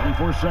shot.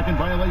 24-second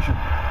violation.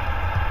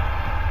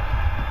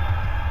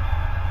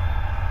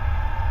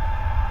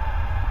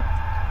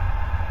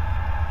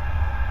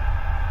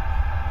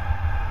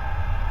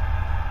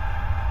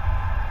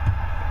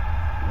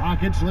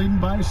 Rockets leading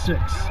by 6.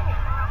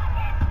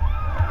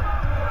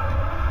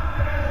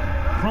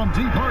 From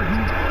deep Harden.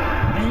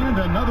 And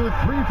another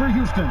 3 for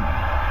Houston.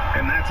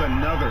 And that's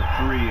another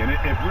 3. And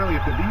if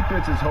the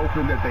defense is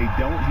hoping that they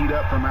don't heat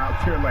up from out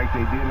there like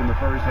they did in the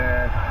first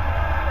half,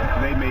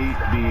 they may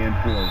be in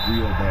for a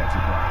real bad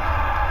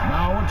surprise.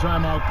 Now a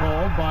timeout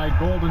called by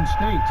Golden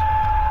State.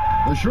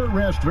 The short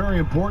rest, very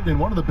important, and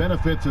one of the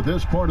benefits of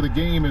this part of the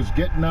game is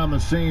getting on the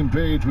same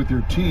page with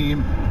your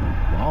team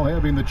while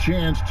having the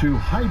chance to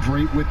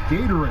hydrate with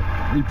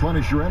Gatorade.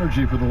 Replenish your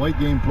energy for the late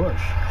game push.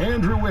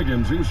 Andrew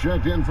Wiggins, he's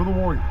checked in for the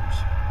Warriors.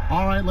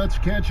 All right, let's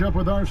catch up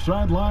with our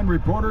sideline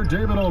reporter,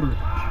 David Aldridge.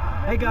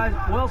 Hey, guys.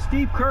 Well,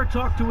 Steve Kerr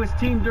talked to his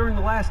team during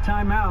the last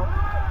timeout.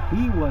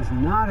 He was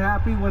not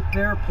happy with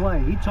their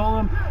play. He told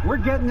them, we're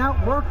getting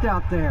outworked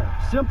out there.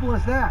 Simple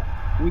as that.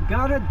 We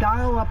got to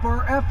dial up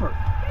our effort.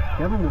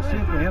 Kevin, we'll see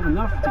if they have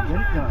enough to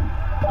get it done.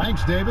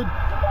 Thanks, David.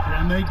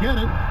 Can they get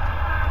it?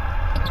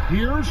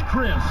 Here's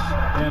Chris,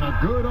 and a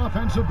good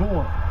offensive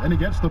board, and he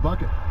gets the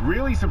bucket.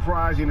 Really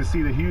surprising to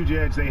see the huge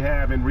edge they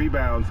have in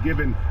rebounds,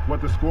 given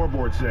what the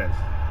scoreboard says.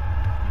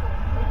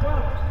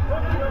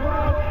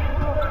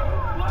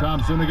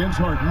 Thompson against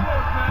Harden.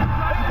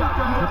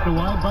 Kept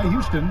alive by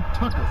Houston.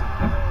 Tucker.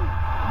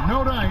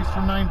 No dice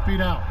from 9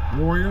 feet out.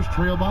 Warriors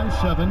trail by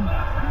 7.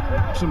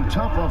 Some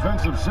tough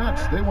offensive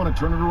sets. They want to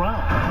turn it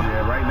around.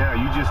 Yeah, right now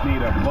you just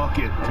need a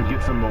bucket to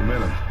get some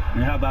momentum.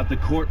 And how about the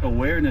court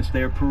awareness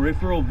there?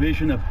 Peripheral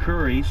vision of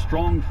Curry.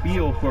 Strong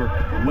feel for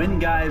when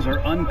guys are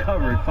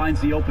uncovered. Finds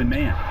the open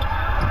man.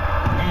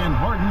 And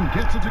Harden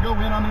gets it to go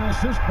in on the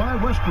assist by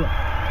Westbrook.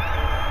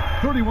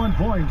 31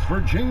 points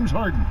for James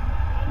Harden.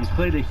 He's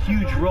played a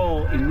huge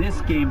role in this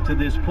game to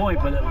this point,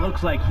 but it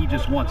looks like he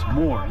just wants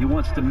more. He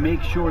wants to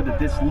make sure that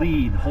this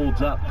lead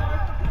holds up.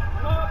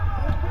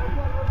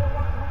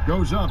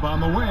 Goes up on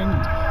the wing.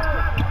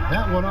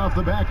 That one off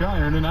the back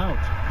iron and out.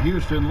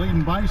 Houston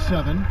leading by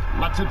 7.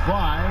 Lets it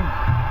fly.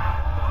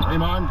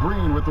 Draymond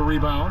Green with the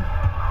rebound.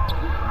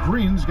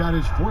 Green's got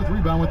his 4th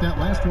rebound with that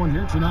last one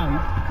here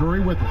tonight.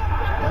 Curry with it.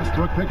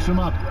 Westbrook picks him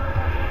up.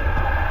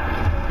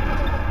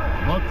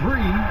 Look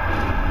 3.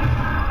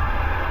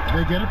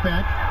 They get it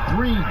back.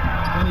 Green,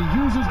 and he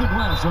uses the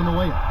glass on the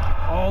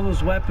layup. All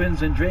those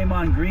weapons, and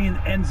Draymond Green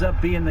ends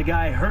up being the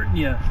guy hurting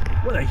you.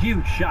 What a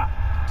huge shot.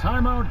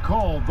 Timeout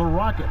called, the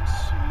Rockets.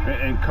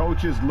 And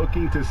coaches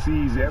looking to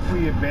seize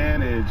every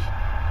advantage,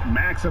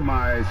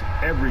 maximize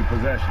every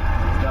possession.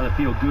 It's got to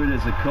feel good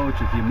as a coach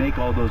if you make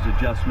all those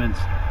adjustments,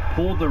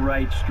 pull the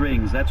right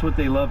strings. That's what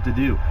they love to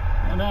do.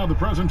 And now the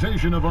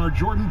presentation of our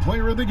Jordan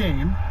Player of the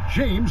Game,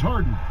 James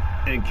Harden.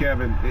 And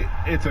Kevin,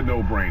 it's a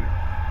no-brainer.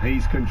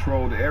 He's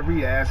controlled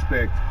every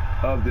aspect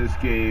of this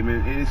game,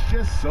 and it's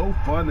just so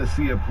fun to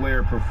see a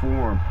player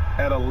perform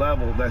at a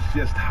level that's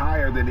just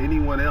higher than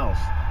anyone else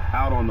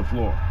out on the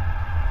floor.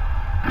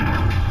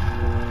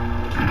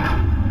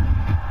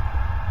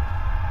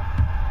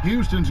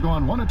 Houston's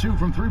gone 1 of 2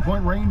 from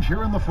three-point range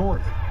here in the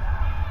 4th.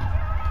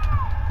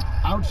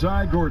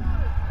 Outside Gordon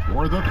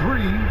for the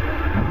 3.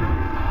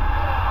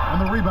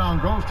 And the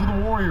rebound goes to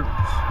the Warriors.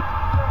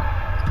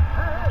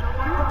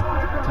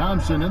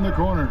 Thompson in the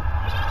corner.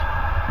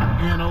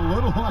 And a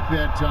little luck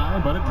that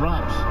time, but it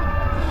drops.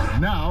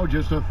 Now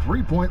just a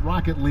 3-point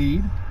Rocket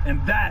lead.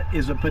 And that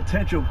is a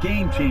potential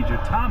game changer.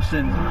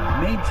 Thompson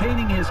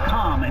maintaining his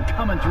calm and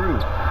coming through.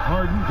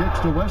 Harden kicks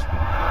to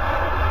Westbrook.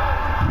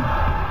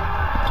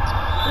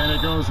 And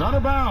it goes out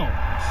of bounds.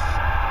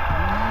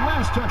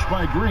 Last touch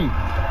by Green.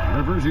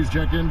 Rivers, he's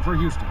checked in for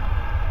Houston.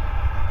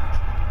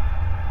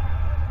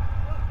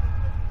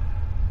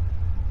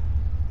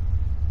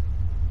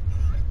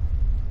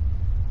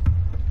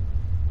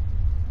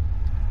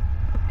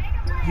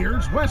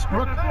 Here's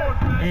Westbrook,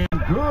 and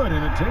good,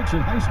 and it takes a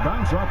nice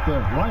bounce off the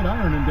right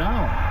iron and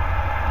down.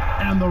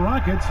 And the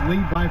Rockets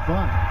lead by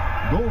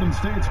 5. Golden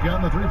State's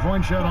gotten the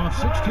three-point shot off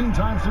 16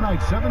 times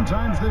tonight. 7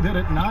 times they've hit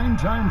it, 9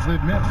 times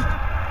they've missed.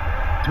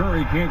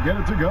 Curry can't get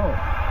it to go.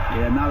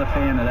 Yeah, not a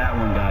fan of that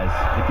one, guys.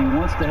 If he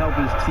wants to help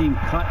his team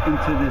cut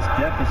into this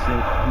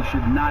deficit, he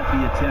should not be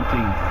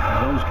attempting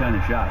those kind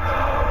of shots.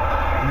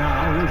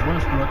 Now here's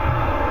Westbrook.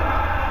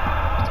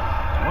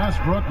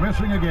 Westbrook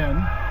missing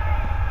again.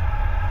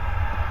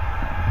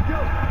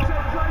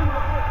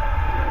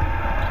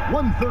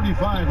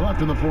 1:35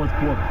 left in the 4th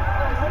quarter.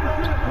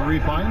 Curry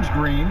finds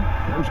Green.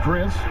 There's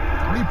Chris.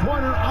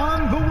 3-pointer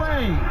on the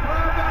way.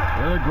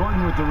 Eric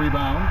Gordon with the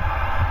rebound.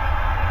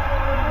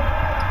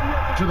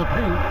 To the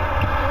paint.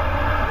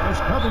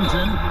 There's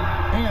Covington.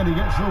 And he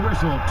gets the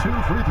whistle. 2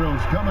 free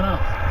throws coming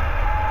up.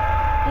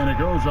 And it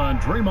goes on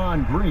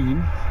Draymond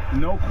Green.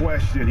 No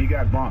question, he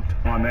got bumped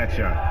on that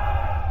shot.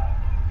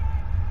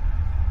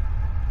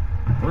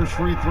 First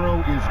free throw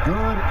is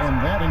good, and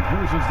that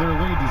increases their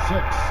lead to 6.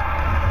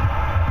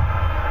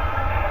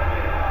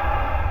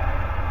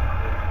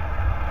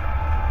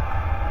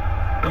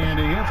 And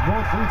he hits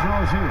both free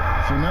throws here.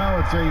 So now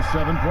it's a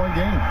 7-point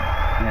game.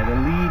 Yeah, the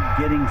lead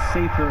getting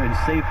safer and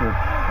safer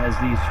as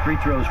these free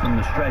throws from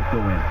the stripe go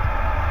in.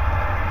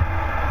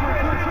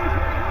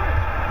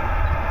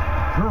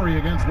 Curry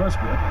against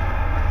Westbrook.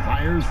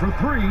 Fires for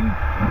 3.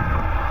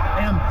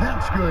 And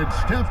that's good.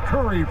 Steph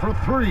Curry for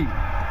 3.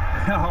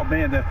 Oh,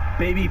 man, the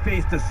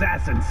baby-faced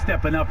assassin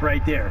stepping up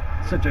right there.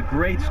 Such a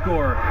great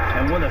score,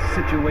 and what a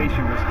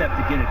situation for Steph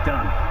to get it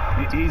done.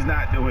 He's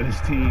not doing his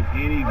team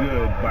any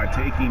good by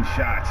taking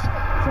shots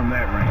from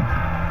that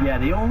range. Yeah,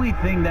 the only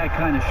thing that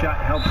kind of shot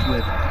helps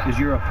with is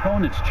your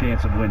opponent's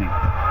chance of winning.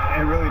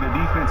 And really the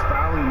defense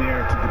fouling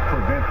there to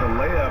prevent the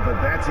layup,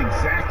 but that's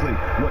exactly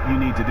what you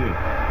need to do.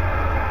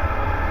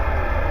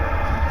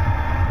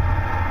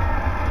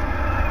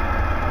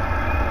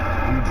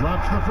 He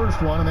drops the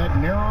first one, and that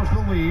narrows the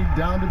lead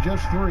down to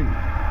just 3.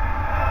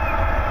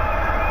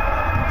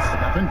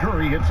 Stephen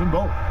Curry hits them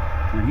both.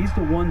 And he's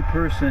the one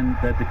person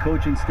that the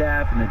coaching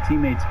staff and the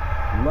teammates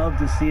love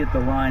to see at the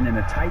line in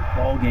a tight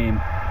ball game.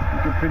 You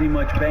can pretty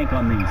much bank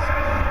on these.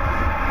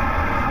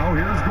 Now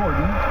here's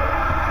Gordon.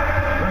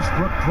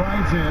 Westbrook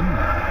drives in.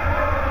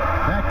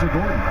 Back to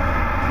Gordon.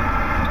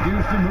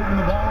 Houston moving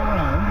the ball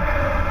around.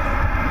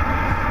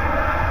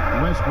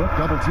 Westbrook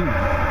double team.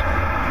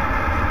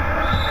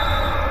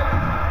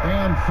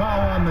 And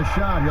foul on the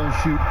shot. He'll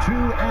shoot 2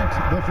 at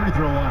the free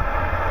throw line.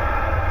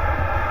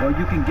 Well,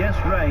 you can guess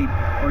right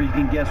or you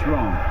can guess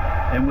wrong.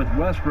 And with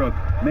Westbrook,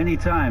 many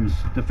times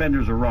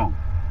defenders are wrong.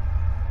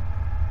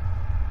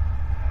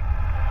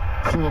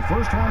 So the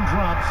first one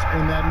drops,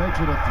 and that makes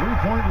it a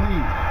 3-point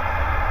lead.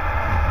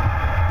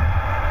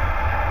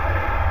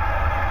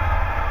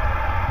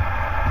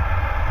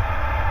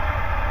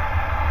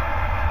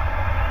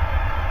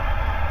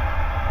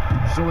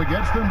 So it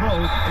gets them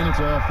both, and it's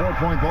a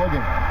 4-point ball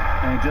game.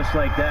 And just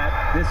like that,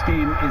 this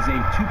game is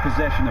a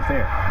 2-possession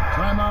affair.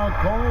 Timeout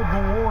called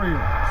the Warriors.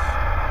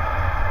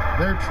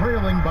 They're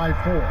trailing by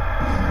 4.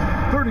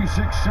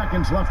 36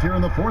 seconds left here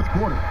in the fourth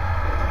quarter.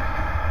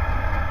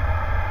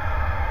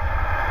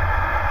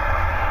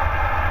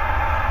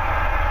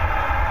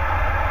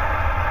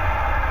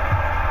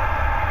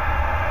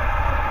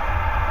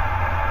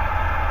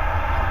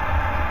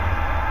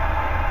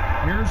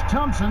 Here's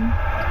Thompson.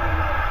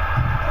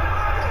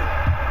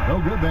 No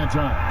good that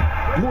time.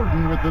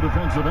 Gordon with the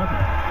defensive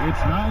effort.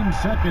 It's 9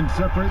 seconds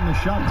separating the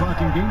shot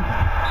clock and game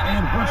clock.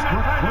 And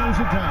Westbrook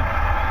throws it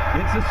down.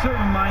 It's a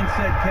certain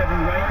mindset,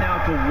 Kevin, right now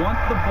to want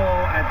the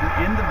ball at the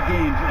end of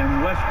games,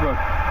 and Westbrook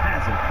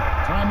has it.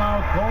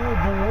 Timeout called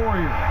the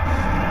Warriors.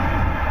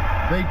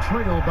 They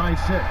trail by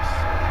 6.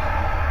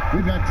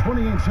 We've got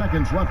 28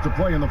 seconds left to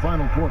play in the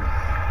final quarter.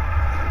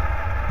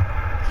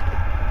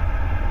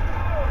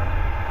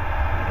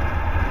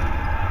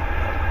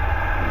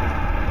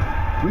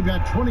 We've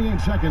got 28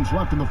 seconds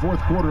left in the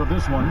fourth quarter of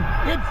this one.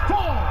 It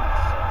falls!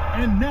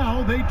 And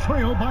now they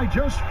trail by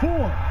just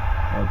 4.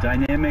 A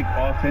dynamic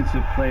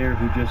offensive player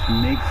who just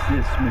makes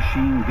this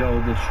machine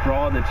go, the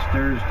straw that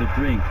stirs the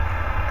drink.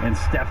 And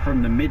Steph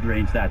from the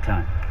mid-range that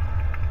time.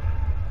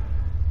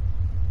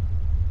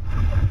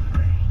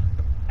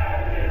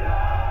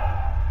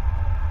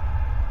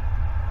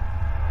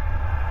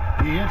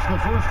 He hits the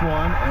first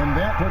one, and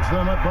that puts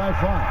them up by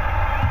 5.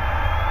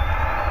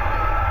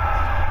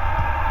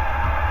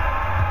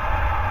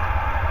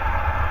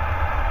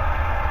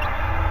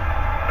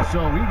 So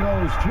he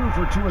goes 2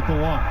 for 2 at the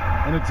line,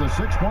 and it's a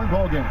 6-point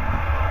ball game.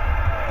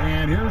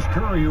 And here's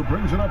Curry, who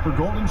brings it up for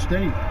Golden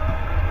State.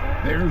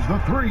 There's the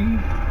 3.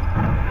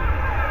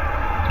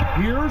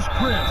 Here's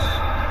Chris,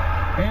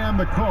 and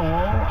the call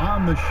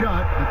on the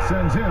shot that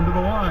sends him to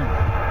the line.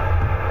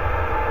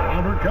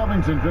 Robert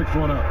Covington picks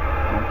one up.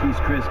 Marquise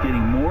Chris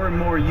getting more and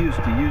more used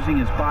to using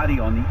his body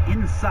on the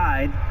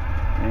inside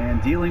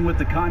and dealing with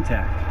the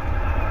contact.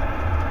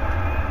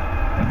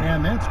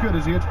 And that's good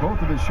as he hits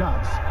both of his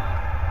shots.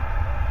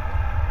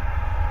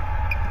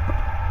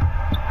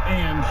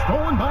 And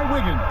stolen by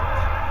Wiggins.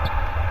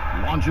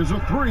 Launches a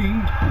 3.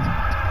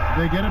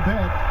 They get it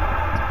back.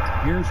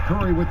 Here's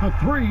Curry with the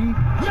 3.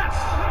 Yes!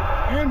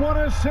 And what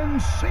a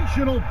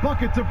sensational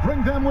bucket to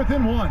bring them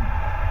within 1.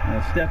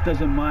 Now, Steph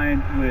doesn't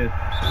mind with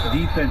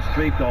defense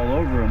draped all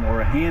over him or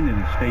a hand in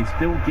his face,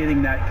 still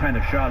getting that kind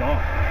of shot off.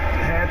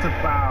 Had to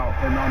foul,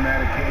 and on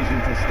that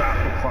occasion to stop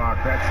the clock.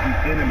 That's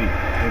the enemy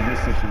in this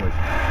situation.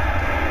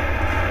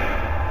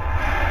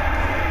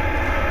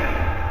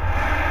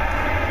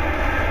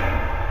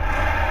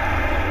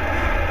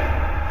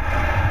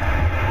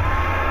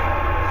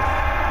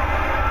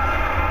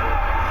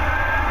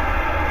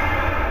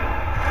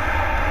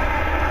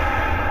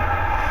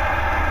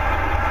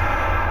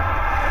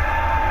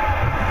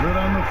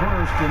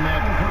 First, and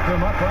that will put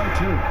them up by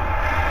 2.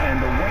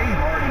 And the way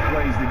Harden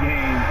plays the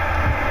game,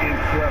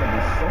 incredible.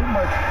 So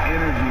much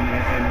energy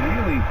and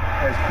really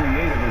as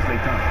creative as they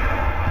come.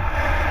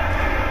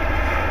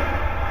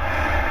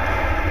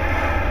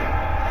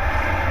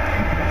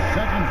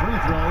 Second free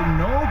throw,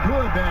 no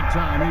good that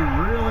time. He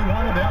really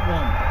wanted that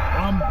one.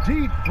 From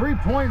deep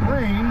three-point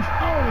range.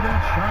 Oh, that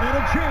shot had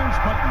a chance,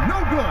 but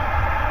no good.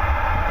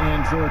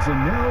 And so it's a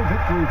narrow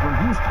victory for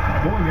Houston,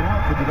 pulling it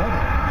out for the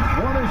double.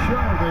 What a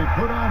show they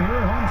put on here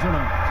at home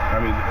tonight. I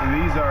mean,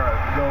 these are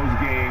those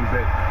games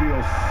that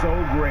feel so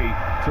great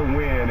to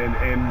win,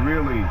 and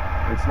really,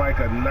 it's like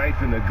a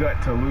knife in the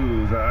gut to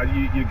lose.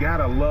 You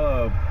gotta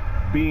love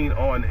being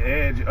on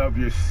edge of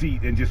your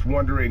seat and just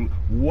wondering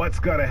what's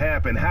gonna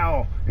happen.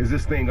 How is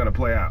this thing gonna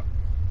play out?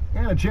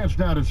 And a chance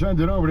now to send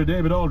it over to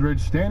David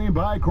Aldridge, standing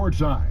by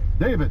courtside.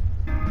 David.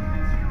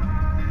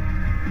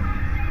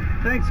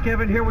 Thanks,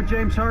 Kevin. Here with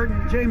James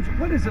Harden. James,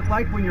 what is it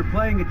like when you're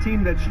playing a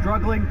team that's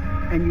struggling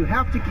and you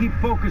have to keep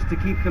focused to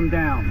keep them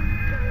down?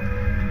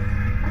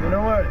 You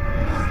know what?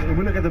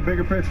 We look at the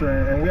bigger picture,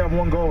 and we have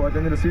one goal at the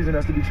end of the season.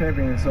 That's to be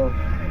champions. So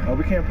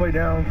we can't play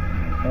down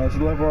to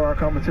the level of our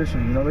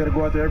competition. You know, we got to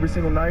go out there every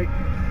single night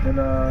and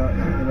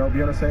you know,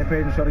 be on the same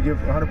page and try to give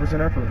 100%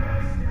 effort.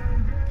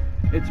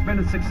 It's been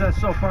a success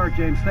so far,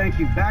 James. Thank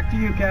you. Back to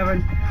you,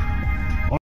 Kevin.